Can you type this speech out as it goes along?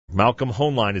Malcolm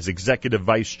Hoenlein is Executive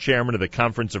Vice Chairman of the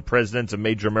Conference of Presidents of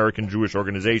Major American Jewish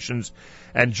Organizations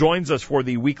and joins us for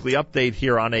the weekly update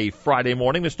here on a Friday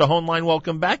morning. Mr. Hoenlein,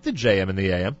 welcome back to JM in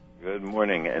the AM. Good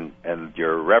morning. And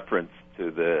your reference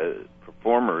to the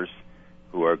performers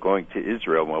who are going to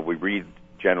Israel, well, we read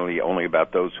generally only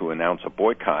about those who announce a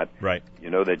boycott. Right. You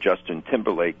know that Justin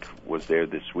Timberlake was there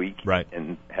this week. Right.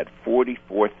 And had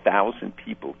 44,000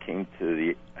 people came to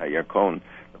the Yarkon,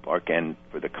 the Park End,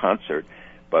 for the concert.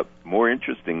 But more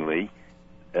interestingly,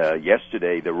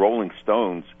 yesterday the Rolling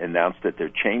Stones announced that they're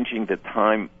changing the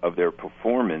time of their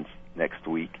performance next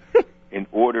week in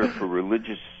order for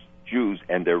religious Jews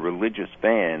and their religious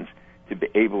fans to be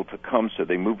able to come. So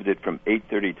they moved it from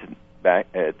 8:30 to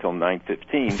back till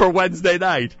 9:15 for Wednesday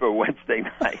night. For Wednesday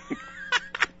night.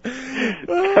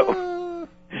 So,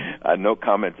 no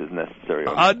comment is necessary.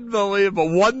 Unbelievable.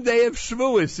 One day of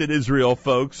Shavuos in Israel,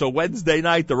 folks. So Wednesday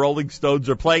night, the Rolling Stones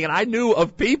are playing. And I knew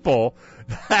of people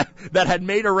that had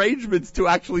made arrangements to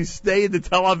actually stay in the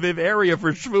Tel Aviv area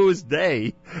for Shavuos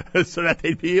Day so that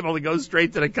they'd be able to go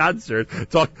straight to the concert.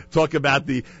 Talk about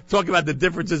the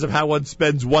differences of how one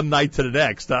spends one night to the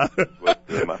next, huh? What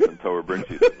the Matan Torah brings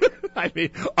you to. I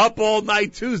mean, up all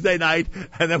night Tuesday night,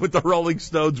 and then with the Rolling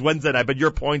Stones Wednesday night. But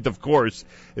your point, of course,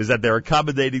 is that they're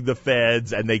accommodating the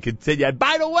fans, and they continue. And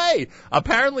by the way,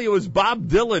 apparently it was Bob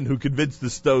Dylan who convinced the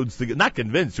Stones to, not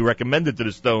convinced, who recommended to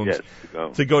the Stones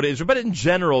to go to Israel. But in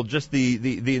general, just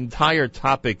the entire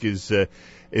topic is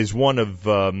one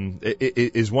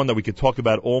that we could talk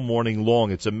about all morning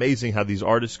long. It's amazing how these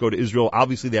artists go to Israel.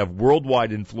 Obviously, they have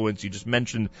worldwide influence. You just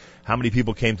mentioned how many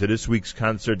people came to this week's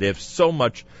concert. They have so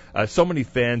many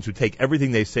fans who take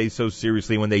everything they say so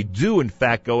seriously. When they do, in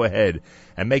fact, go ahead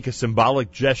and make a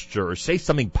symbolic gesture or say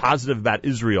something positive about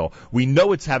Israel, we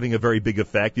know it's having a very big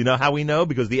effect. You know how we know?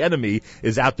 Because the enemy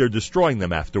is out there destroying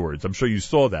them afterwards. I'm sure you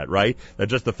saw that, right? That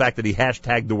just the fact that he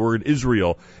hashtagged the word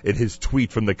Israel in his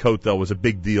tweet from the Kotel was a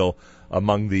big deal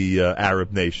among the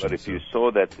Arab nations. But if you saw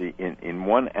that in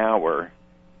 1 hour,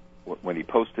 when he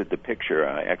posted the picture,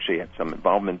 I actually had some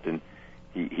involvement in.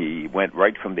 He went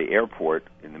right from the airport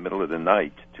in the middle of the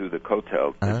night to the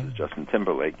Kotel. This is Justin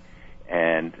Timberlake,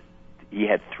 and he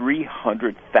had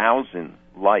 300,000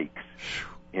 likes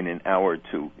in an hour or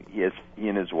two. He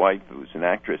and his wife, who's an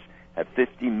actress, have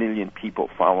 50 million people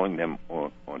following them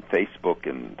on Facebook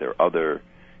and their other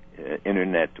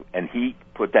internet. And he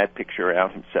put that picture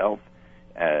out himself,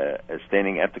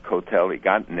 standing at the Kotel. He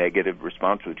got negative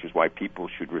response, which is why people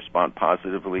should respond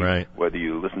positively. Right. Whether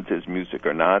you listen to his music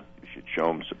or not, you should show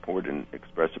him support and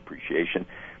express appreciation.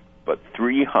 But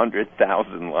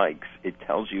 300,000 likes, it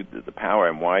tells you the power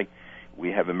and why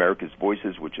we have America's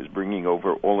Voices, which is bringing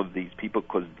over all of these people,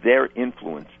 because their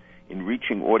influence in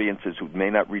reaching audiences who may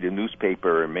not read a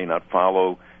newspaper or may not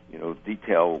follow,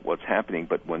 detail what's happening,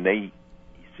 but when they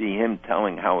see him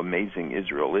telling how amazing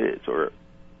Israel is, or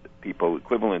people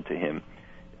equivalent to him,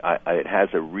 it has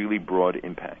a really broad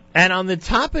impact. And on the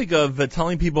topic of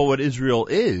telling people what Israel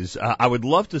is, I would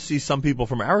love to see some people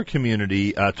from our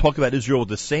community talk about Israel with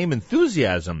the same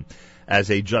enthusiasm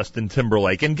as a Justin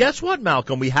Timberlake. And guess what,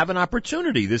 Malcolm? We have an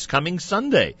opportunity this coming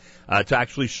Sunday to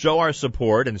actually show our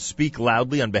support and speak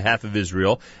loudly on behalf of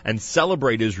Israel and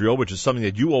celebrate Israel, which is something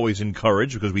that you always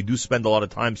encourage, because we do spend a lot of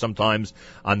time sometimes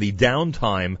on the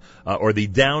downtime or the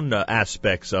down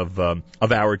aspects of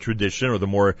our tradition, or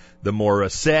the more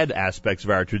sad aspects of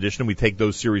our tradition. We take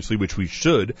those seriously, which we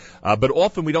should, but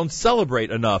often we don't celebrate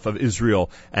enough of Israel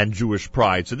and Jewish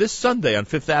pride. So this Sunday on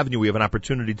Fifth Avenue, we have an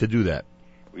opportunity to do that.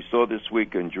 We saw this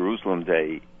week on Jerusalem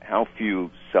Day how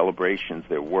few celebrations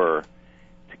there were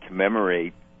to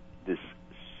commemorate this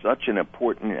such an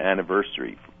important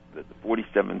anniversary, the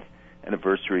 47th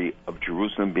anniversary of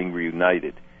Jerusalem being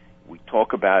reunited. We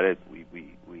talk about it. We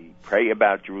pray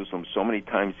about Jerusalem so many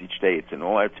times each day. It's in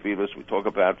all our tefillos. We talk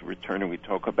about the return, and we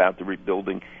talk about the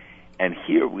rebuilding. And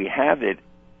here we have it,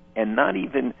 and not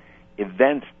even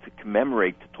events to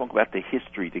commemorate, to talk about the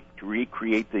history, to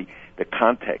recreate the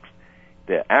context.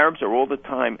 The Arabs are all the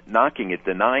time knocking it,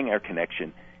 denying our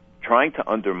connection, trying to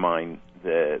undermine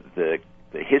the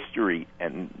history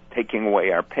and taking away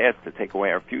our past, to take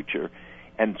away our future.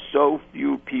 And so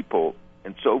few people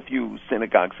and so few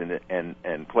synagogues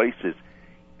and places,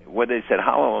 whether they said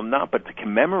Hallel or not, but to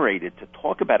commemorate it, to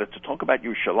talk about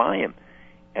Yerushalayim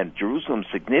and Jerusalem's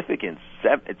significance.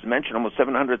 It's mentioned almost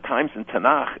 700 times in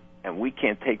Tanakh, and we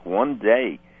can't take one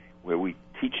day where we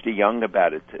teach the young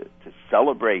about it, to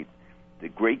celebrate the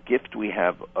great gift we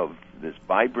have of this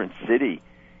vibrant city,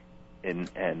 and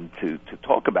to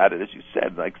talk about it, as you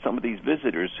said, like some of these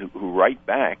visitors who write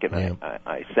back, and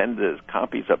I send the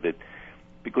copies of it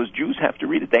because Jews have to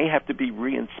read it. They have to be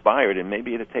re-inspired, and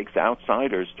maybe it takes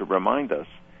outsiders to remind us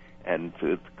and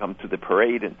to come to the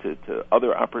parade and to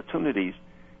other opportunities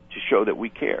to show that we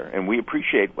care and we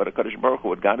appreciate what HaKadosh Baruch Hu,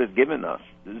 what God has given us,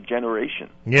 this generation.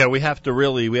 Yeah, we have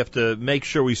to make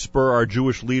sure we spur our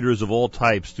Jewish leaders of all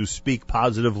types to speak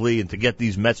positively and to get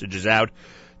these messages out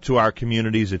to our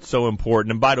communities. It's so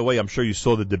important. And by the way, I'm sure you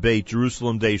saw the debate.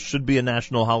 Jerusalem Day should be a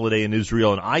national holiday in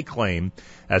Israel, and I claim,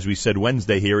 as we said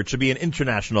Wednesday here, it should be an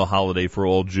international holiday for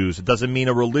all Jews. It doesn't mean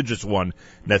a religious one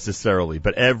necessarily,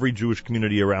 but every Jewish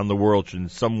community around the world should in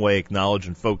some way acknowledge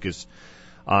and focus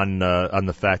on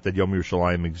the fact that Yom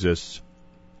Yerushalayim exists.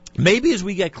 Maybe as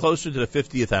we get closer to the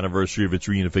 50th anniversary of its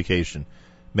reunification,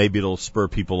 maybe it'll spur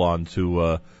people on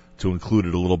to include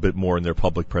it a little bit more in their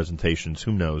public presentations.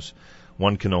 Who knows?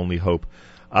 One can only hope.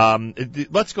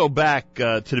 Let's go back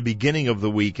to the beginning of the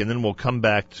week, and then we'll come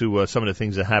back to some of the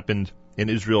things that happened in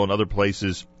Israel and other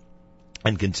places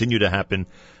and continue to happen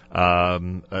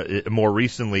more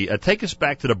recently. Take us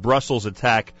back to the Brussels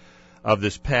attack of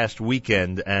this past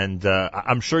weekend, and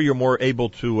I'm sure you're more able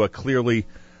to clearly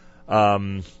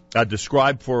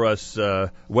describe for us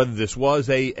whether this was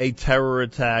a terror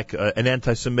attack, an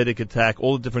anti-Semitic attack,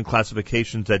 all the different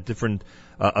classifications that different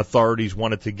authorities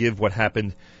wanted to give what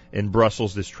happened in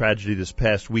Brussels, this tragedy this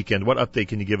past weekend. What update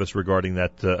can you give us regarding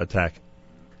that attack?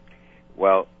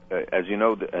 Well, as you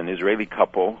know, an Israeli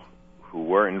couple who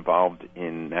were involved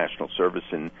in national service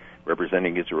and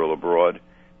representing Israel abroad,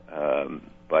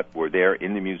 but were there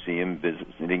in the museum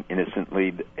visiting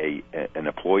innocently an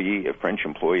employee, a French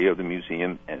employee of the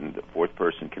museum, and the fourth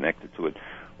person connected to it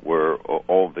were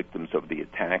all victims of the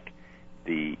attack.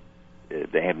 They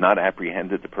have not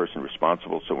apprehended the person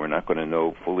responsible, so we're not going to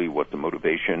know fully what the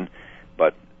motivation,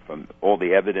 but from all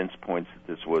the evidence points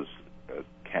that this was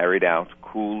carried out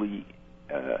coolly,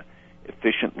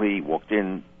 efficiently, walked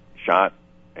in, shot,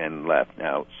 and left.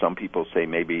 Now, some people say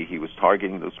maybe he was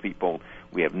targeting those people.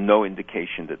 We have no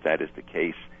indication that that is the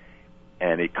case,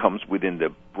 and it comes within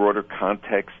the broader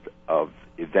context of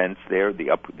events there,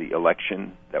 the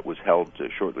election that was held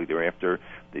shortly thereafter,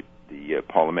 the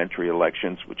parliamentary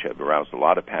elections, which have aroused a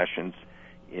lot of passions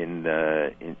in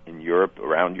Europe,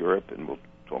 around Europe, and we'll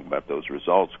talk about those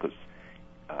results, because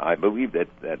I believe that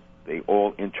they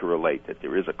all interrelate, that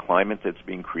there is a climate that's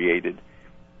being created.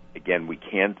 Again, we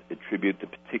can't attribute the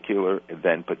particular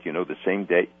event, but the same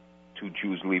day, 2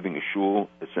 Jews leaving a shul,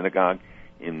 a synagogue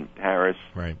in Paris,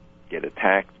 right, get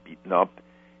attacked, beaten up.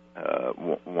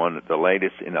 One of the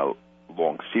latest in a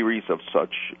long series of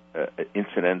such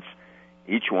incidents,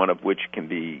 each one of which can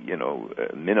be,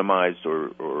 minimized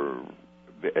or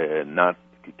not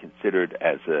considered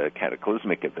as a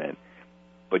cataclysmic event.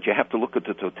 But you have to look at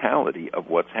the totality of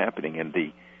what's happening, and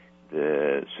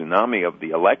the tsunami of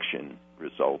the election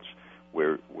results,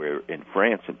 where in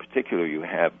France in particular you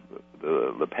have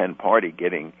the Le Pen party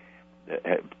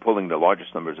pulling the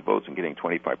largest numbers of votes and getting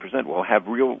 25%, will have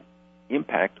real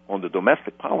impact on the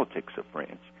domestic politics of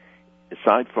France.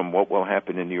 Aside from what will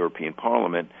happen in the European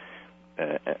Parliament,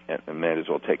 and might as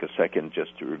well take a second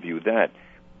just to review that,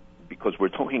 because we're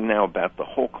talking now about the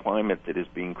whole climate that is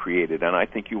being created, and I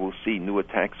think you will see new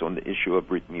attacks on the issue of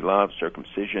Brit Milah,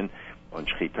 circumcision, on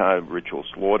Shechita, ritual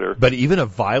slaughter. But even a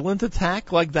violent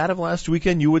attack like that of last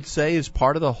weekend, you would say, is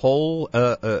part of the whole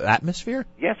atmosphere?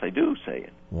 Yes, I do say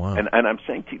it. Wow. And I'm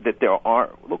saying to you that there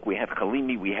are, look, we had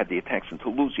Halimi, we had the attacks in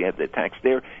Toulouse, you had the attacks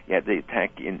there, you had the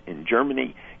attack in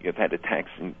Germany, you've had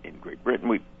attacks in Great Britain.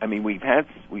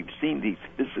 We've seen these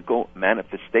physical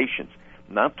manifestations,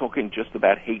 not talking just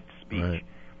about hate speech, right,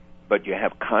 but you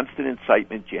have constant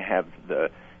incitement, you have the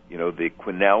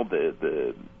Quinnell,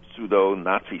 the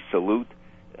pseudo-Nazi salute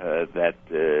that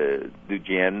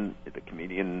Lucienne, the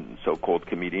comedian, so-called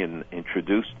comedian,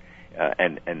 introduced,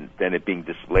 and then it being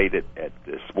displayed at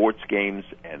sports games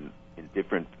and in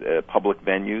different public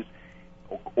venues.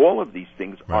 All of these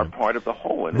things are part of the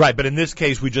whole. And right, but in this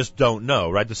case, we just don't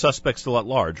know, right? The suspect's still at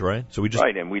large, right? So we just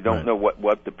right, and we don't know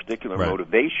what the particular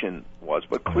motivation was,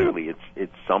 but clearly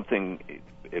it's something.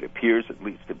 It appears at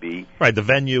least to be right, the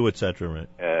venue, etc. Right,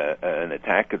 an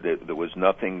attack. There was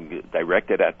nothing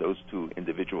directed at those 2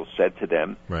 individuals said to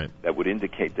them that would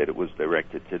indicate that it was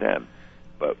directed to them.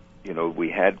 But we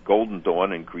had Golden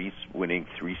Dawn in Greece winning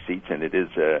 3 seats, and it is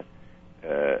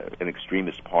an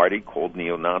extremist party called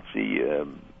neo-Nazi,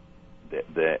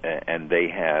 and they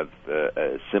have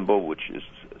a symbol which is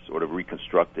sort of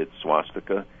reconstructed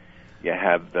swastika. You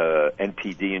have the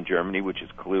NPD in Germany, which is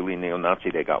clearly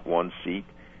neo-Nazi. They got 1 seat.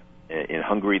 In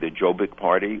Hungary, the Jobbik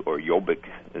party, or Jobbik,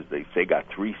 as they say, got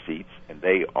 3 seats, and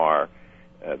they are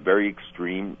very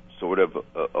extreme, sort of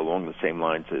along the same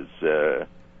lines as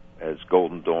as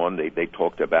Golden Dawn. They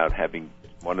talked about having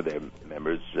one of their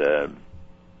members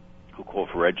who called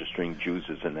for registering Jews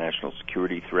as a national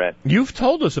security threat. You've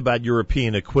told us about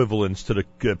European equivalents to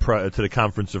the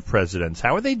Conference of Presidents.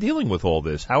 How are they dealing with all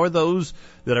this? How are those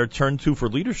that are turned to for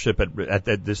leadership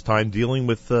at this time dealing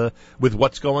with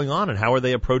what's going on, and how are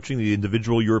they approaching the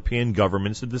individual European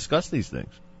governments to discuss these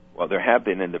things? Well, there have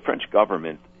been, in the French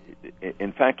government,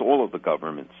 in fact, all of the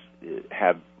governments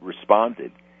have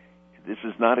responded. This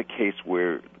is not a case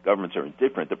where the governments are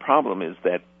indifferent. The problem is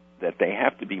that they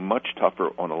have to be much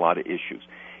tougher on a lot of issues.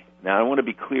 Now, I want to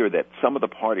be clear that some of the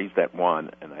parties that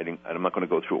won, and I'm not going to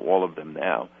go through all of them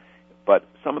now, but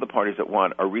some of the parties that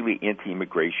won are really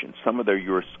anti-immigration. Some of them are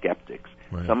Eurosceptics.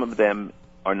 Right. Some of them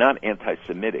are not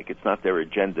anti-Semitic. It's not their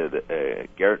agenda.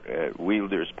 Geert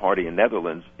Wilders' party in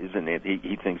Netherlands isn't.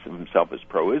 He thinks of himself as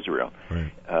pro-Israel.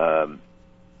 Right.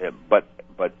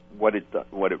 But what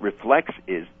it reflects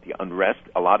is the unrest.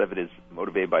 A lot of it is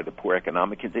motivated by the poor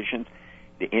economic conditions,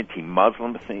 the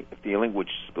anti-Muslim feeling, which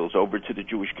spills over to the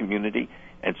Jewish community,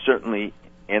 and certainly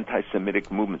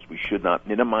anti-Semitic movements. We should not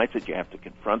minimize it. You have to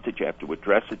confront it. You have to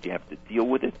address it. You have to deal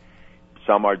with it.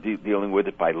 Some are dealing with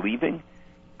it by leaving,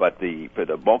 but for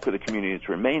the bulk of the community that's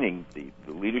remaining, the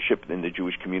leadership in the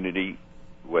Jewish community,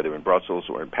 whether in Brussels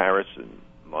or in Paris and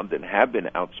London, have been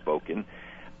outspoken.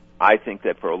 I think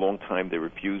that for a long time they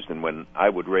refused, and when I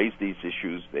would raise these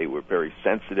issues, they were very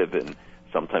sensitive and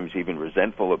sometimes even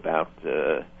resentful about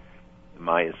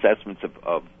my assessments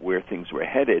of where things were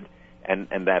headed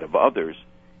and that of others.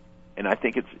 And I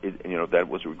think that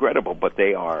was regrettable, but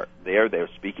they're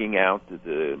speaking out.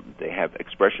 They have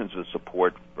expressions of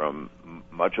support from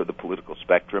much of the political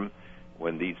spectrum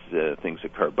when these things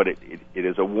occur. But it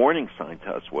is a warning sign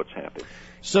to us what's happened.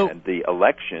 And the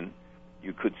election,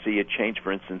 you could see a change,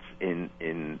 for instance,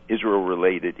 in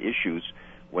Israel-related issues,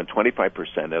 when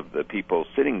 25% of the people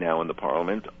sitting now in the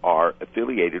parliament are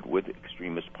affiliated with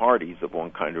extremist parties of one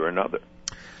kind or another.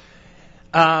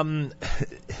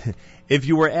 If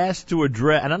you were asked to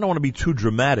address, and I don't want to be too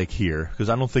dramatic here, because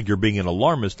I don't think you're being an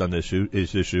alarmist on this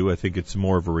issue. I think it's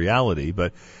more of a reality.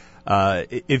 But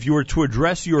if you were to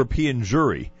address European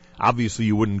Jewry, obviously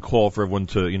you wouldn't call for everyone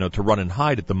to run and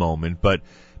hide at the moment. But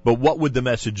what would the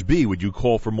message be? Would you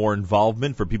call for more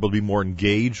involvement, for people to be more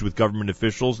engaged with government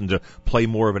officials and to play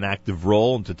more of an active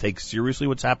role and to take seriously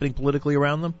what's happening politically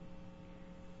around them?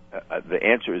 The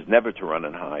answer is never to run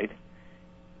and hide,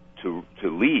 to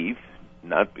leave,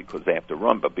 not because they have to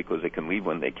run, but because they can leave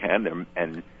when they can.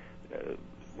 And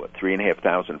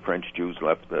 3,500 French Jews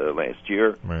left last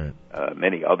year. Right.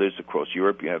 Many others across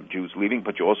Europe. You have Jews leaving,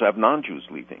 but you also have non-Jews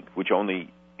leaving, which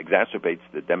only exacerbates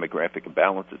the demographic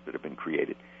imbalances that have been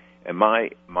created. And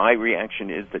my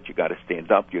reaction is that you got to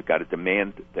stand up. You got to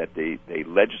demand that they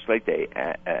legislate, they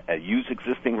use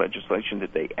existing legislation,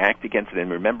 that they act against it. And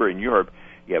remember, in Europe,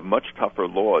 you have much tougher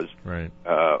laws right.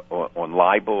 on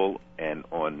libel and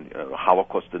on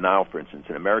Holocaust denial. For instance,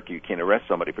 in America, you can't arrest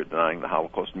somebody for denying the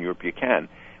Holocaust. In Europe, you can,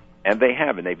 and they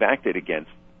have, and they've acted against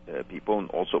people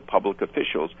and also public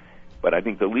officials. But I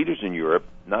think the leaders in Europe,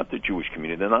 not the Jewish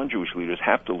community, the non-Jewish leaders,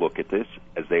 have to look at this,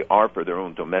 as they are for their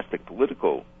own domestic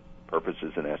political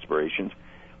purposes and aspirations,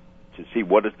 to see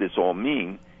what does this all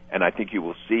mean. And I think you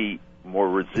will see more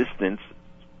resistance,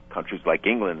 countries like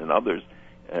England and others,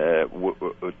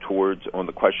 towards on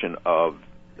the question of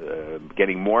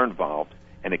getting more involved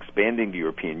and expanding the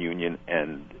European Union.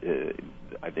 And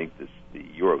I think the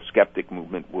Eurosceptic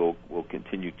movement will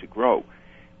continue to grow.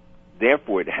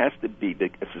 Therefore, it has to be that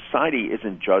a society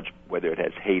isn't judged whether it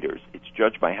has haters. It's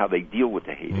judged by how they deal with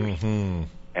the haters. Mm-hmm.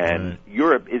 And right.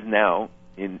 Europe is now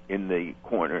in the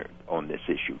corner on this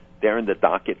issue. They're in the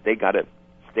docket. They got to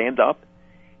stand up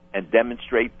and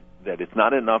demonstrate that it's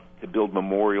not enough to build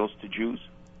memorials to Jews.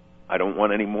 I don't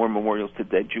want any more memorials to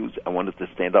dead Jews. I want us to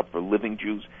stand up for living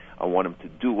Jews. I want them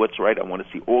to do what's right. I want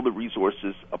to see all the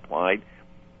resources applied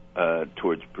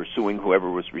towards pursuing whoever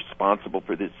was responsible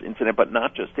for this incident, but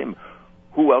not just him.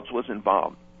 Who else was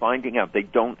involved? Finding out. They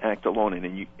don't act alone.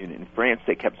 And in France,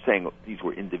 they kept saying these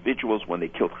were individuals when they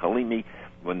killed Halimi,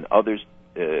 when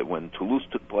Toulouse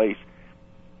took place.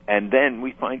 And then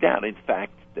we find out, in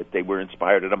fact, that they were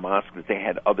inspired at a mosque, that they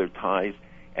had other ties.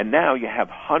 And now you have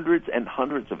hundreds and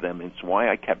hundreds of them. It's why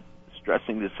I kept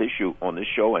stressing this issue on this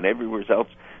show and everywhere else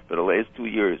for the last 2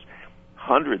 years.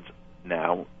 Hundreds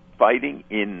now fighting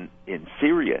in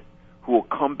Syria who will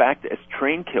come back as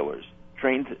trained killers.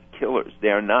 They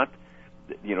are not,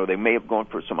 they may have gone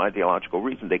for some ideological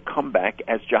reason. They come back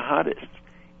as jihadists.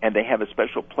 And they have a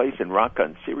special place in Raqqa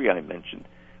in Syria, I mentioned,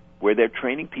 where they're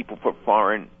training people for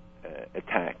foreign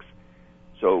attacks.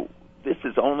 So this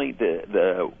is only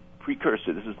the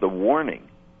precursor. This is the warning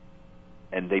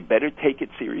and they better take it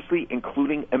seriously,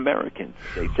 including Americans.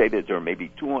 They say that there are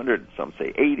maybe 200, some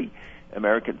say 80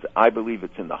 Americans. I believe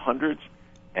it's in the hundreds,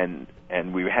 and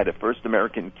we had a first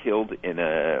American killed in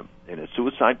a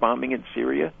suicide bombing in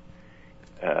Syria.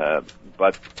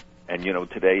 And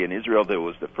today in Israel there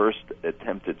was the first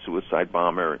attempted suicide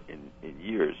bomber in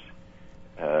years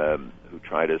who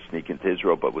tried to sneak into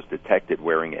Israel, but was detected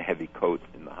wearing a heavy coat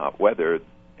in the hot weather,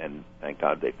 and thank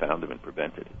God they found him and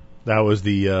prevented it. That was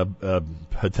the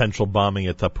potential bombing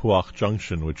at Tapuach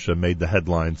Junction, which made the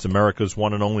headlines. America's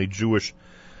one and only Jewish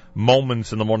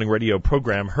Moments in the Morning radio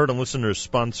program, heard on listeners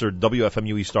sponsored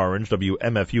WFMU East Orange,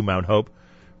 WMFU Mount Hope,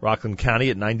 Rockland County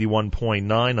at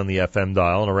 91.9 on the FM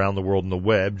dial, and around the world on the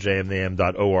web,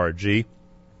 jmam.org.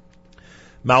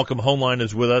 Malcolm Hoenlein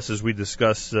is with us as we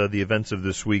discuss the events of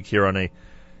this week here on a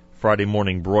Friday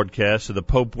morning broadcast. So the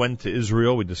Pope went to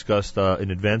Israel. We discussed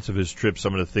in advance of his trip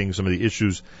some of the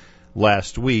issues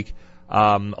last week.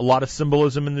 A lot of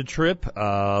symbolism in the trip,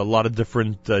 a lot of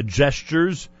different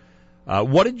gestures.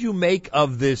 What did you make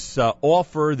of this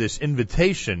offer, this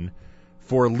invitation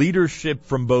for leadership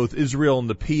from both Israel and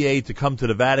the PA to come to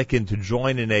the Vatican to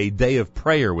join in a day of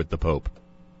prayer with the Pope?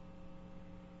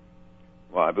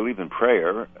 Well, I believe in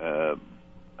prayer.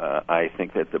 I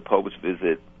think that the Pope's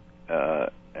visit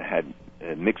had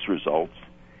mixed results.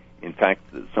 In fact,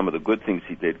 some of the good things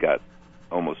he did got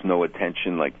almost no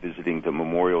attention, like visiting the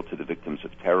memorial to the victims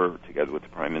of terror together with the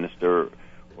Prime Minister,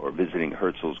 or visiting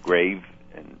Herzl's grave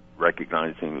and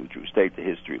recognizing the Jewish state, the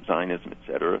history of Zionism,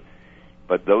 etc.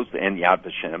 But those, and Yad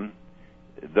Vashem,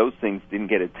 those things didn't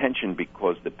get attention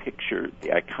because the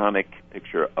iconic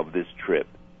picture of this trip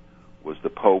was the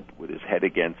Pope with his head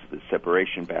against the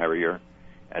separation barrier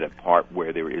at a part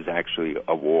where there is actually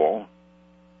a wall,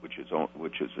 which is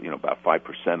about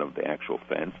 5% of the actual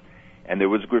fence, and there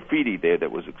was graffiti there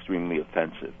that was extremely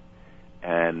offensive,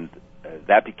 and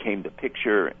that became the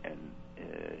picture. And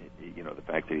the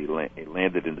fact that he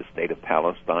landed in the state of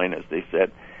Palestine, as they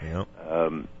said, yep.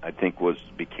 I think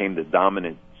became the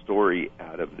dominant story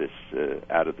out of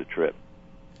the trip.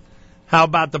 How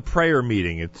about the prayer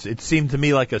meeting? It seemed to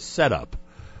me like a setup.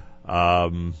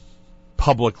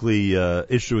 Publicly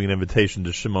issuing an invitation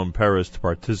to Shimon Peres to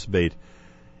participate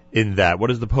in that. What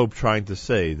is the Pope trying to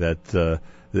say? That the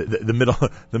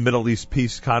Middle East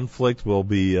peace conflict will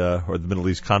be, or the Middle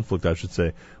East conflict, I should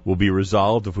say, will be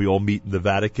resolved if we all meet in the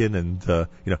Vatican and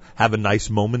have a nice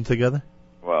moment together?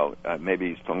 Well, maybe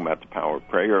he's talking about the power of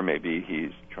prayer. Maybe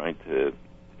he's trying to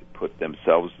put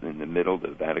themselves in the middle,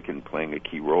 the Vatican playing a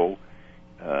key role.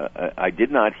 I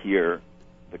did not hear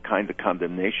the kind of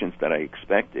condemnations that I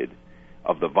expected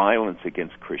of the violence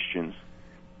against Christians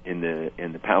in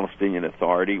the Palestinian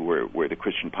Authority, where the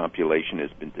Christian population has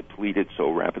been depleted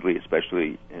so rapidly,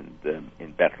 especially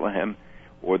in Bethlehem,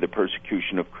 or the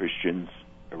persecution of Christians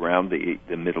around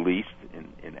the Middle East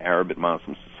in Arab and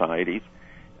Muslim societies.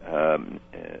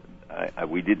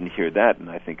 We didn't hear that, and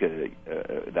I think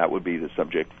that would be the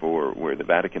subject for where the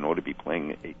Vatican ought to be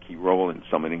playing a key role in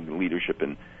summoning the leadership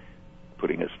and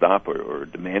putting a stop or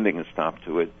demanding a stop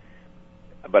to it.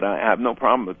 But I have no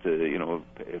problem with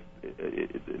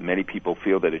if many people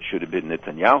feel that it should have been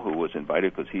Netanyahu who was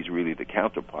invited, because he's really the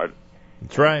counterpart.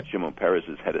 That's right. Shimon Peres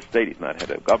is head of state; he's not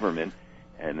head of government.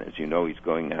 And as you know, he's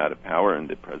going out of power, and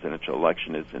the presidential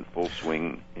election is in full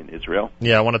swing in Israel.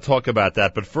 Yeah, I want to talk about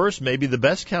that. But first, maybe the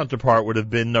best counterpart would have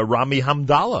been Rami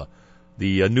Hamdallah,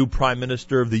 the new prime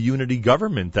minister of the unity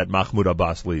government that Mahmoud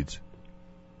Abbas leads.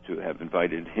 To have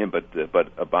invited him, but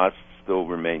Abbas still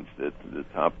remains the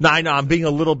top. No, I know. I'm being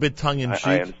a little bit tongue-in-cheek.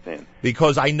 I understand.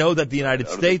 Because I know that the United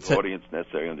States... The audience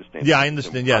necessarily understands. Yeah, I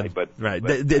understand, yeah. But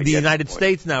the United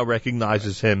States now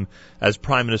recognizes him as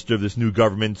prime minister of this new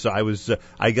government, so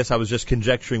I guess I was just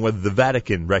conjecturing whether the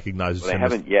Vatican recognizes him. They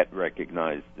haven't yet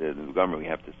recognized the new government. We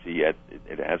have to see yet.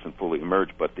 It hasn't fully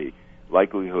emerged, but the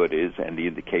likelihood is, and the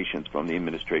indications from the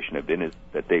administration have been, is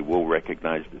that they will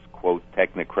recognize this, quote,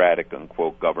 technocratic,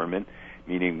 unquote, government,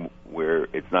 meaning where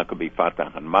it's not going to be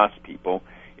Fatah and Hamas people.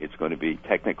 It's going to be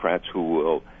technocrats who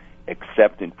will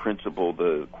accept in principle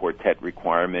the quartet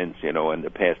requirements, and the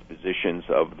past positions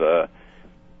of the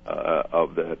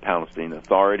Palestinian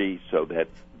Authority, so that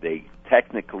they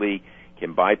technically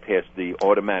can bypass the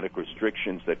automatic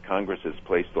restrictions that Congress has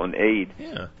placed on aid,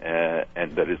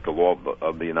 and that is the law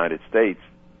of the United States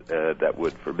that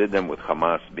would forbid them, with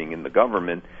Hamas being in the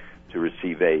government, to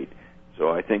receive aid. So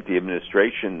I think the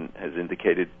administration has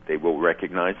indicated they will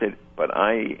recognize it, but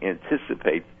I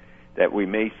anticipate that we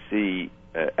may see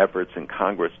efforts in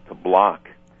Congress to block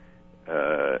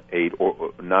aid,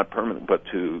 or not permanent, but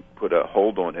to put a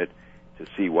hold on it to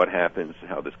see what happens,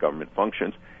 how this government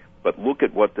functions. But look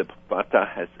at what the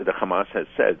Hamas has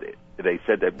said. They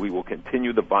said that we will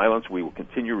continue the violence, we will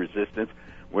continue resistance.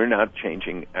 We're not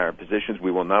changing our positions. We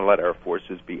will not let our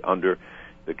forces be under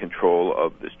the control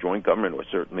of this joint government, or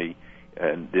certainly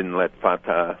didn't let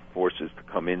Fatah forces to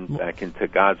come in back into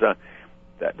Gaza.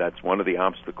 That's one of the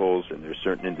obstacles, and there's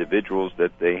certain individuals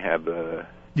that they have.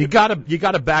 You gotta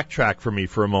backtrack for me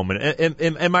for a moment.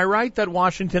 Am I right that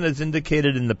Washington has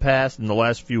indicated in the past, in the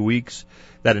last few weeks,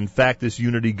 that in fact this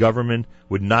unity government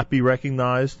would not be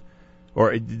recognized,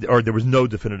 or there was no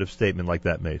definitive statement like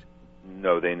that made?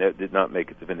 No, they did not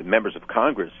make it definitive. Members of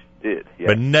Congress did, yes.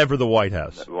 But never the White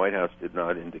House. The White House did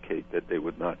not indicate that they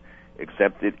would not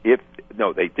accept it.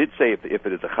 They did say if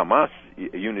it is a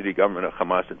unity government of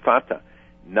Hamas and Fatah,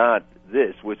 not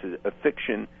this, which is a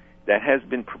fiction that has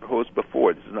been proposed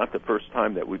before. This is not the first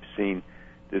time that we've seen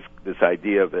this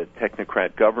idea of a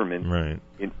technocrat government, right,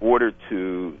 in order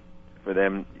for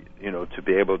them, to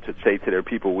be able to say to their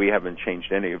people, we haven't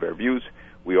changed any of our views.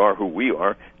 We are who we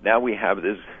are. Now we have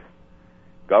this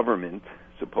government,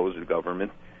 supposed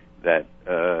government, that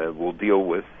will deal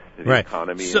with the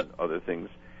economy and other things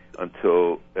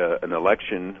until an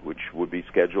election, which would be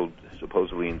scheduled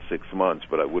supposedly in 6 months,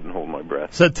 but I wouldn't hold my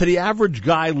breath. So to the average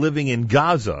guy living in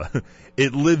Gaza,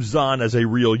 it lives on as a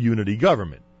real unity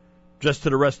government. Just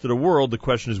to the rest of the world, the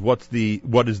question is, what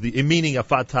is the meaning of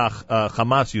Fatah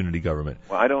Hamas unity government?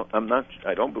 Well, I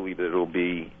don't believe that it'll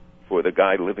be for the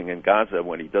guy living in Gaza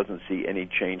when he doesn't see any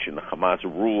change in the Hamas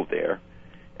rule there,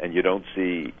 and you don't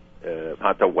see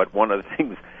one of the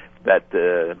things that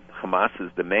Hamas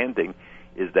is demanding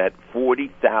is that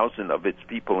 40,000 of its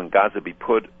people in Gaza be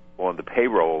put on the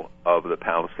payroll of the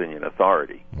Palestinian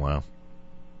Authority. Wow.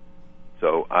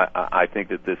 So I think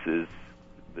that this is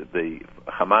the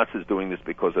Hamas is doing this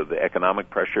because of the economic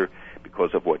pressure,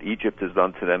 because of what Egypt has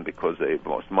done to them, because they've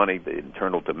lost money, the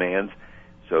internal demands.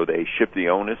 So they shift the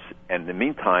onus, and in the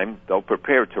meantime, they'll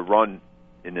prepare to run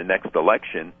in the next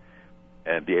election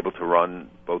and be able to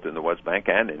run both in the West Bank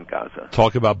and in Gaza.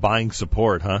 Talk about buying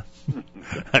support, huh?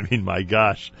 I mean, my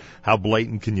gosh, how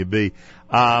blatant can you be?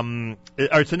 All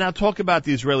right, so now talk about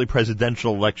the Israeli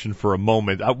presidential election for a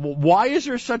moment. Why is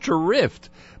there such a rift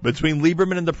between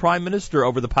Lieberman and the Prime Minister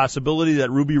over the possibility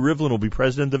that Ruby Rivlin will be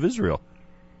president of Israel?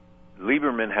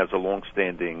 Lieberman has a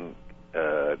long-standing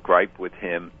gripe with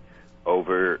him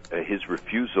over his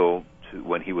refusal to,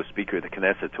 when he was Speaker of the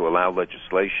Knesset, to allow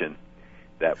legislation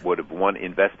that would have, one,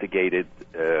 investigated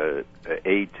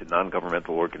aid to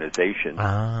non-governmental organizations,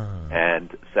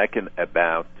 and second,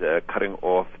 about cutting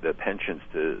off the pensions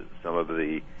to some of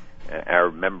the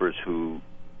Arab members who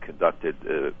conducted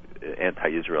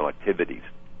anti-Israel activities.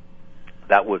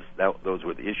 Those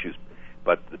were the issues.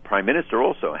 But the Prime Minister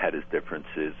also had his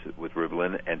differences with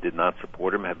Rivlin and did not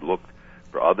support him, had looked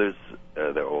for others.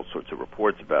 There are all sorts of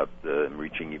reports about him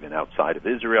reaching even outside of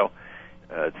Israel.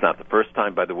 It's not the first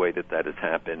time, by the way, that has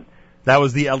happened. That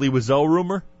was the Elie Wiesel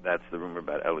rumor? That's the rumor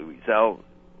about Elie Wiesel.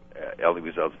 Elie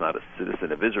Wiesel's not a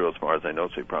citizen of Israel, as far as I know,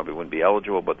 so he probably wouldn't be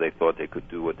eligible, but they thought they could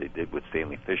do what they did with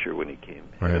Stanley Fischer when he came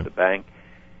head of the bank.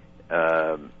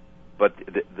 But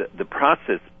the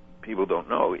process, people don't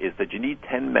know, is that you need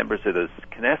 10 members of the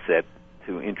Knesset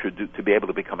to be able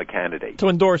to become a candidate. To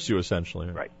endorse you, essentially.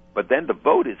 Right. But then the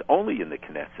vote is only in the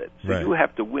Knesset. So you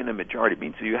have to win a majority. It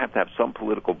means you have to have some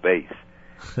political base.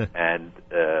 And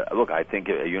look, I think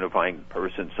a unifying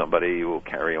person, somebody who will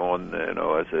carry on,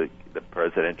 as the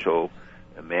presidential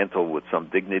mantle with some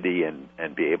dignity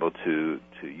and be able to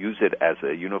use it as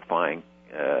a unifying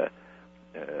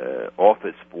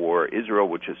office for Israel,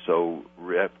 which is so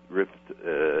rift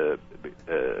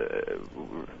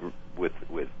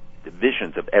with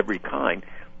divisions of every kind.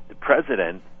 The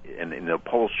president, and the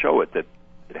polls show it, that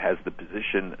it has the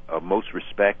position of most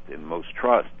respect and most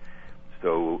trust.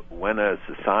 So when a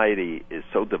society is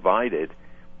so divided,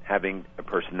 having a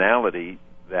personality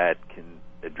that can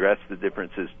address the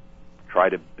differences, try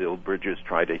to build bridges,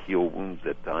 try to heal wounds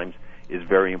at times, is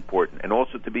very important. And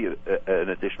also to be an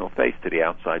additional face to the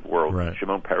outside world. Right.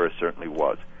 Shimon Peres certainly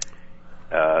was.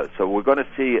 So we're going to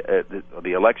see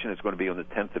the election is going to be on the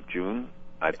 10th of June,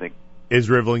 I think. Is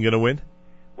Rivlin going to win?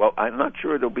 Well, I'm not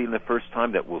sure it'll be in the first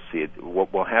time that we'll see it.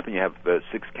 What will happen, you have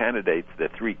 6 candidates. The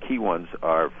 3 key ones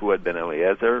are Fouad Ben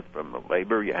Eliezer from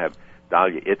Labor. You have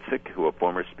Dalia Itzik, who a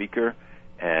former speaker,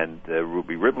 and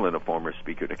Ruby Rivlin, a former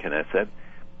speaker to Knesset.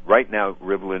 Right now,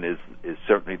 Rivlin is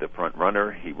certainly the front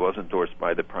runner. He was endorsed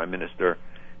by the Prime Minister,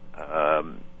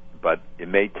 but it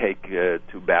may take 2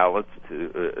 ballots,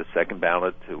 to a second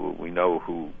ballot, till we know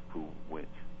who wins.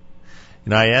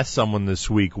 And I asked someone this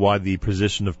week why the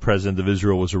position of President of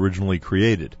Israel was originally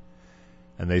created.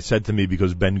 And they said to me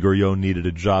because Ben-Gurion needed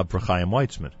a job for Chaim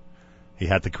Weizmann. He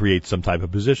had to create some type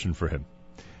of position for him.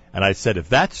 And I said, if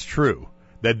that's true,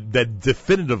 that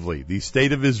definitively the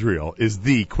State of Israel is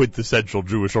the quintessential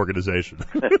Jewish organization.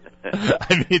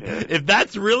 I mean, if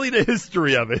that's really the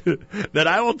history of it, then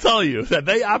I will tell you that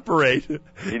they operate.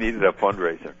 He needed a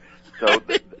fundraiser. So,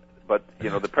 but,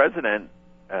 the president,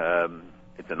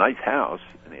 it's a nice house,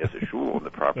 and he has a shul on the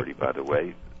property, by the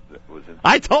way.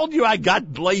 I told you I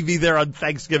got Levy there on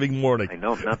Thanksgiving morning. I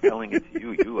know, I'm not telling it to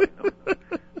you, I know.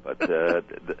 But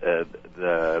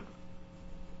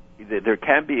there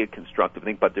can be a constructive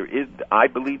thing, but I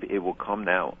believe it will come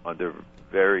now under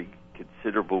very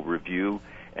considerable review,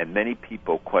 and many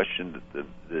people questioned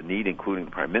the need, including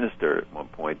the Prime Minister at one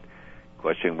point,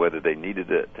 questioning whether they needed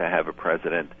to have a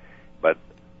president. But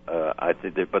I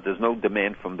think but there's no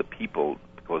demand from the people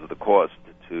because of the cost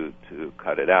to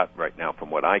cut it out right now, from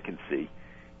what I can see.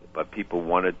 But people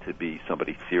wanted to be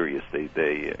somebody serious. They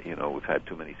we've had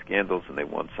too many scandals, and they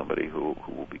want somebody who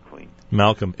will be clean.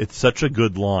 Malcolm, it's such a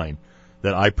good line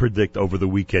that I predict over the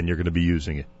weekend you're going to be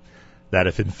using it. That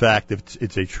if in fact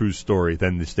it's a true story,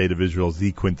 then the State of Israel is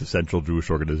the quintessential Jewish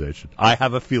organization. I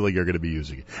have a feeling you're going to be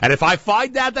using it. And if I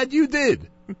find out that you did,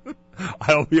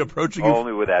 I will be approaching you.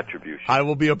 Only with attribution. I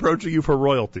will be approaching you for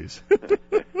royalties.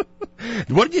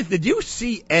 Did you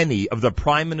see any of the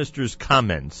Prime Minister's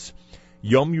comments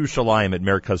Yom Yerushalayim at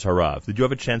Merkaz Harav? Did you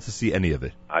have a chance to see any of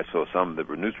it? I saw some of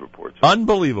the news reports.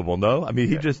 Unbelievable, no? I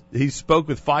mean, he spoke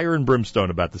with fire and brimstone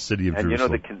about the city of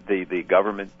Jerusalem. And the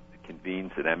government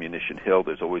convenes at Ammunition Hill.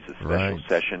 There's always a special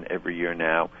session every year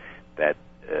now that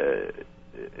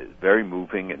is very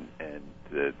moving and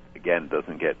again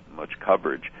doesn't get much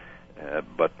coverage.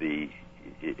 But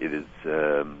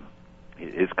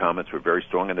his comments were very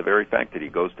strong, and the very fact that he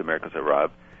goes to Merkaz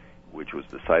Harav, which was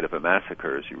the site of a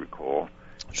massacre, as you recall,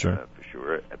 sure, for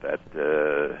sure, that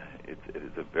it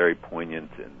is a very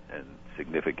poignant and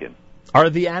significant. Are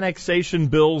the annexation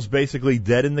bills basically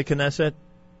dead in the Knesset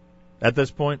at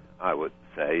this point? I would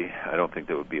say I don't think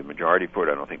there would be a majority for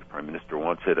it. I don't think the Prime Minister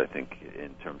wants it. I think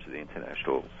in terms of the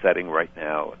international setting right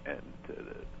now and the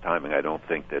timing, I don't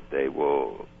think that they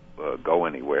will go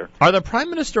anywhere. Are the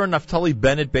Prime Minister and Naftali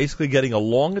Bennett basically getting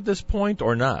along at this point,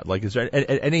 or not? Like, is there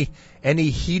any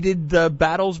heated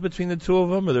battles between the two of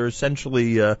them, or they're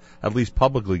essentially at least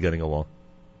publicly getting along?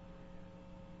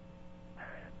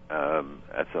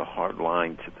 That's a hard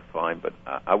line to define, but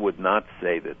I would not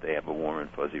say that they have a warm and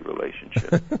fuzzy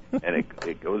relationship. And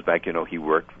it goes back,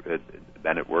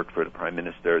 Bennett worked for the Prime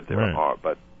Minister. There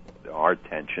are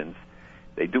tensions.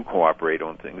 They do cooperate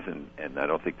on things, and I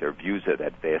don't think their views are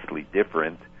that vastly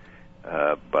different,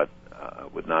 but I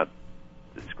would not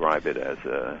describe it as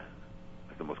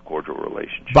the most cordial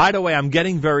relationship. By the way, I'm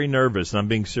getting very nervous, and I'm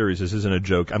being serious. This isn't a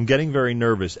joke. I'm getting very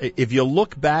nervous. If you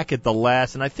look back at the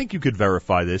last, and I think you could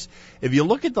verify this, if you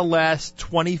look at the last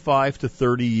 25 to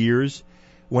 30 years,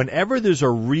 whenever there's a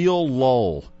real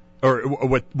lull, or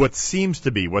what seems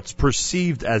to be, what's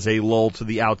perceived as a lull to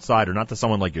the outsider, not to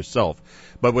someone like yourself,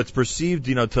 but what's perceived,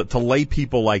 to lay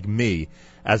people like me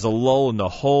as a lull in the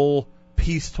whole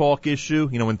peace talk issue,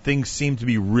 when things seem to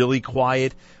be really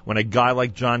quiet, when a guy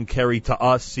like John Kerry to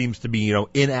us seems to be,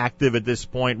 inactive at this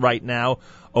point right now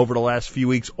over the last few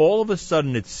weeks, all of a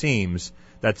sudden it seems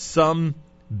that some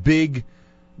big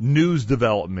news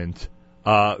development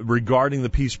regarding the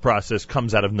peace process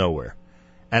comes out of nowhere.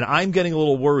 And I'm getting a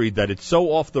little worried that it's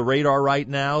so off the radar right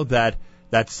now that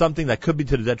that's something that could be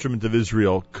to the detriment of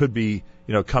Israel could be,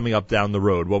 coming up down the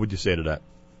road. What would you say to that?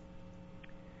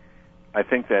 I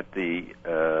think that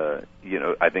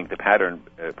I think the pattern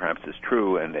perhaps is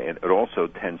true, and it also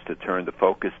tends to turn the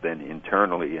focus then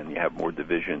internally, and you have more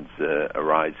divisions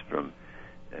arise from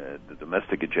the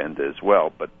domestic agenda as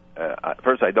well. But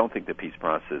first, I don't think the peace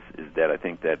process is dead. I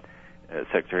think that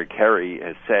Secretary Kerry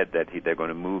has said that they're going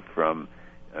to move from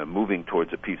moving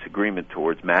towards a peace agreement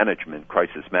towards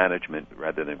crisis management,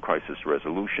 rather than crisis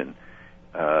resolution.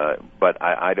 But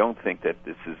I don't think that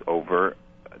this is over.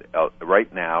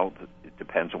 Right now, it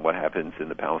depends on what happens in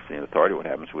the Palestinian Authority, what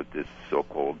happens with this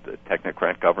so-called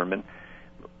technocrat government.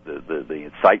 The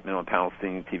incitement on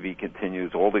Palestinian TV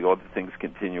continues. All the other things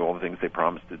continue. All the things they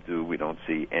promised to do, we don't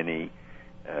see any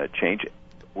change.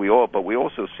 But we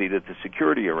also see that the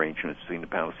security arrangements between the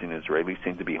Palestinians and Israelis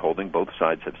seem to be holding. Both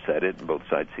sides have said it, and both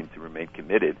sides seem to remain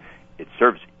committed. It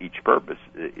serves each purpose,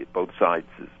 both sides'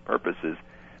 purposes.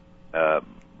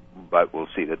 But we'll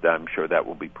see that. I'm sure that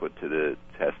will be put to the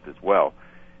test as well.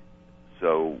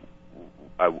 So,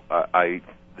 the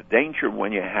danger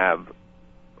when you have,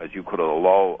 as you call it, a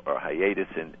lull or hiatus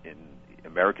in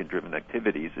American-driven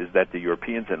activities, is that the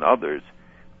Europeans and others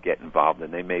get involved,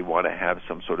 and they may want to have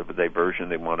some sort of a diversion.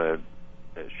 They want to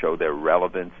show their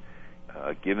relevance.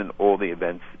 given all the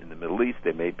events in the Middle East,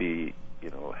 they may be,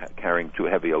 carrying too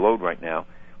heavy a load right now.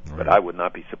 Right. But I would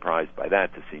not be surprised by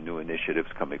that to see new initiatives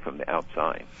coming from the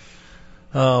outside.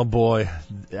 Oh, boy.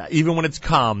 Even when it's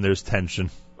calm, there's tension.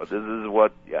 But this is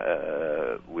what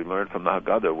we learned from the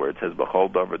Haggadah, where it says,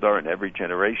 B'chol dar v'dar, in every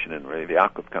generation. And Rav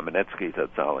Yaakov Kamenetsky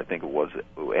Zatzal, I think it was,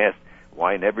 who asked,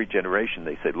 why in every generation?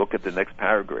 They said, look at the next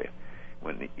paragraph.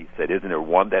 When he said, isn't there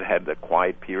one that had the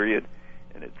quiet period?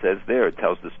 And it says there, it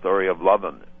tells the story of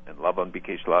Lavan. And Lavan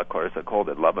bikesh la'akar hakol,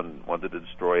 that Lavan wanted to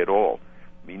destroy it all.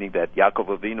 Meaning that Yaakov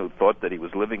Avinu thought that he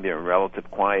was living there in relative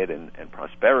quiet and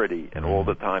prosperity, and all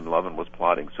the time Lavan was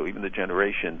plotting. So even the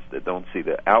generations that don't see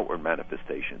the outward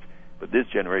manifestations, but this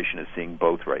generation is seeing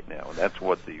both right now. And that's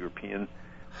what the European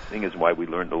thing is, why we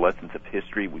learned the lessons of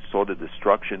history. We saw the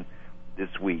destruction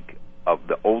this week of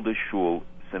the oldest shul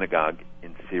synagogue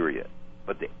in Syria.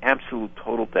 But the absolute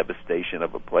total devastation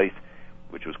of a place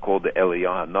which was called the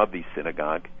Eliyahu Navi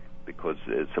synagogue, because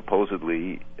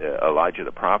supposedly Elijah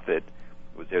the prophet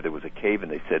was there. There was a cave,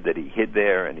 and they said that he hid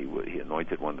there, and he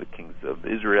anointed one of the kings of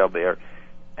Israel there.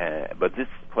 But this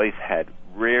place had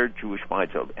rare Jewish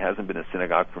minds. It hasn't been a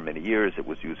synagogue for many years. It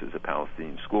was used as a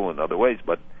Palestinian school in other ways,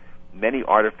 but many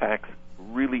artifacts,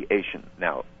 really ancient.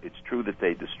 Now, it's true that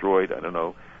they destroyed,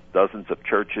 dozens of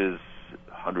churches,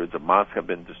 hundreds of mosques have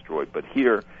been destroyed. But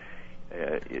here,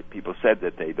 people said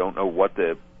that they don't know what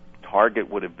the target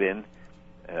would have been,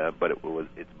 but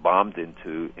it's bombed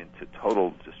into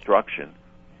total destruction,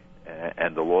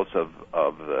 and the loss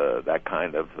of that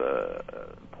kind of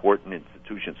important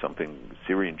institution, something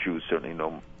Syrian Jews certainly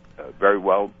know very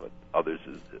well, but others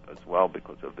as well,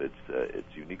 because of its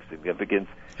unique significance.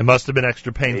 It must have been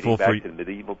extra painful for you. Back to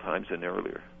medieval times and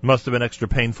earlier. It must have been extra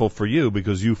painful for you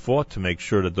because you fought to make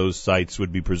sure that those sites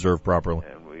would be preserved properly.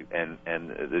 And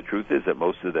the truth is that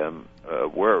most of them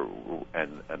were,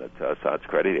 and to Assad's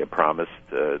credit, he promised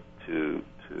to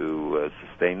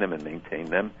sustain them and maintain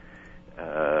them.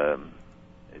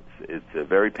 It's a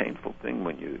very painful thing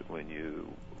when you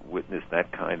witness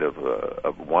that kind of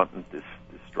wanton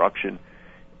destruction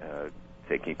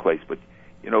taking place. But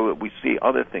we see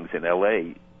other things in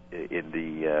L.A. in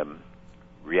the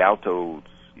Rialto's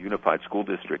Unified School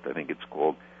District, I think it's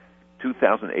called.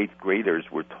 2,000 eighth graders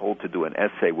were told to do an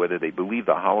essay whether they believe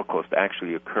the Holocaust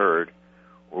actually occurred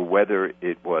or whether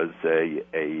it was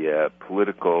a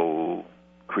political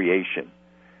creation.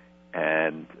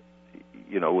 And,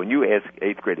 when you ask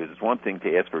eighth graders, it's one thing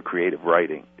to ask for creative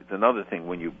writing. It's another thing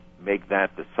when you make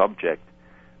that the subject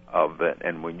of it,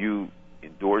 and when you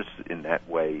endorse in that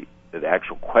way the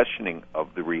actual questioning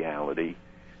of the reality.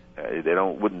 They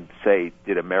wouldn't say,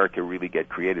 did America really get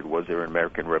created? Was there an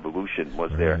American Revolution?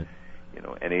 Was there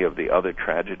any of the other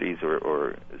tragedies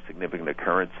or significant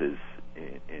occurrences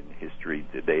in history,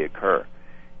 did they occur?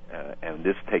 And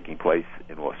this taking place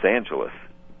in Los Angeles,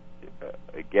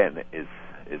 again, is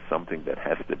something that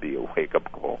has to be a wake-up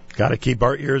call. Got to keep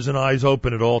our ears and eyes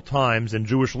open at all times. And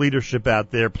Jewish leadership out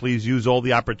there, please use all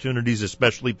the opportunities,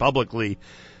 especially publicly,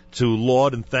 to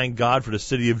laud and thank God for the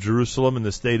city of Jerusalem and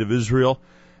the state of Israel.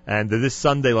 And this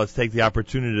Sunday, let's take the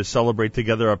opportunity to celebrate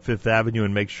together up Fifth Avenue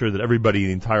and make sure that everybody in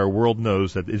the entire world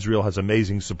knows that Israel has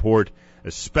amazing support,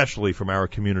 especially from our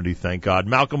community, thank God.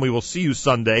 Malcolm, we will see you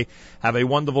Sunday. Have a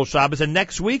wonderful Shabbos. And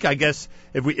next week, I guess,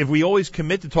 if we always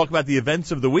commit to talk about the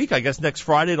events of the week, I guess next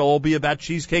Friday it'll all be about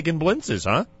cheesecake and blintzes,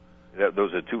 huh?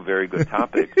 Those are two very good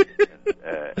topics.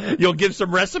 You'll give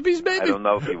some recipes, maybe? I don't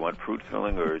know if you want fruit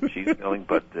filling or cheese filling,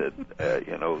 but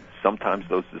sometimes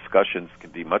those discussions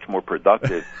can be much more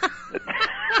productive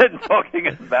than talking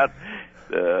about.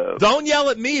 Don't yell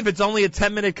at me if it's only a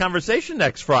 10-minute conversation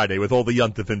next Friday with all the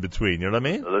yuntif in between. You know what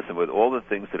I mean? Listen, with all the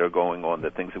things that are going on,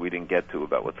 the things that we didn't get to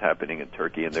about what's happening in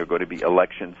Turkey, and there are going to be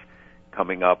elections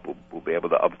coming up. We'll be able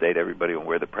to update everybody on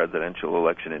where the presidential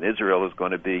election in Israel is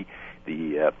going to be,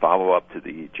 the follow-up to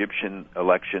the Egyptian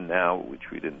election now, which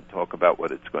we didn't talk about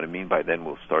what it's going to mean. By then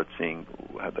we'll start seeing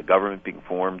the government being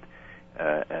formed,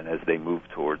 and as they move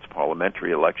towards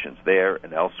parliamentary elections there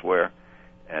and elsewhere.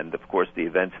 And, of course, the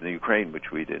events in the Ukraine, which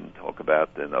we didn't talk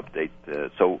about and update. I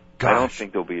don't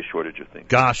think there'll be a shortage of things.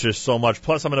 Gosh, there's so much.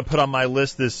 Plus, I'm going to put on my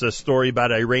list this story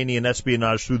about Iranian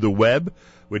espionage through the web,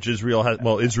 which Israel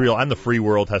and the free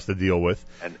world has to deal with.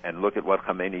 And look at what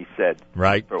Khamenei said.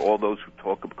 Right. For all those who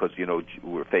talk, because,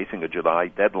 we're facing a July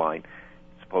deadline,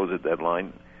 supposed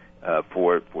deadline,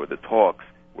 for the talks,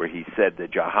 where he said the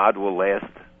jihad will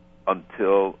last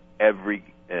until every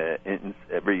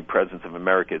presence of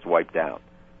America is wiped out.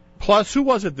 Plus, who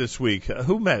was it this week?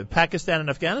 Who met? Pakistan and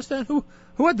Afghanistan? Who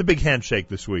had the big handshake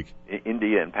this week?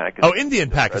 India and Pakistan. Oh, India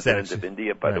and Pakistan. The President of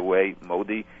India, by the way,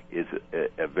 Modi, is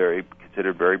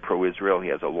considered very pro-Israel. He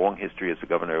has a long history as the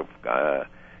governor of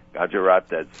Gujarat,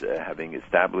 that's having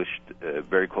established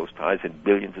very close ties and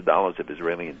billions of dollars of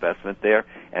Israeli investment there.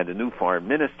 And the new foreign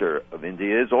minister of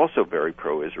India is also very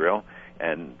pro-Israel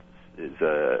and is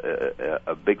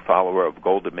a big follower of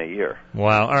Golda Meir.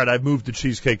 Wow. All right, I've moved the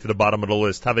cheesecake to the bottom of the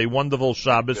list. Have a wonderful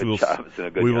Shabbos.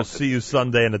 We will see you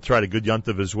Sunday, and try a good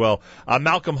Yontiv as well.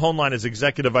 Malcolm Hoenlein is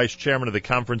Executive Vice Chairman of the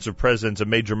Conference of Presidents of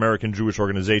Major American Jewish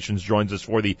Organizations, joins us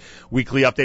for the weekly update.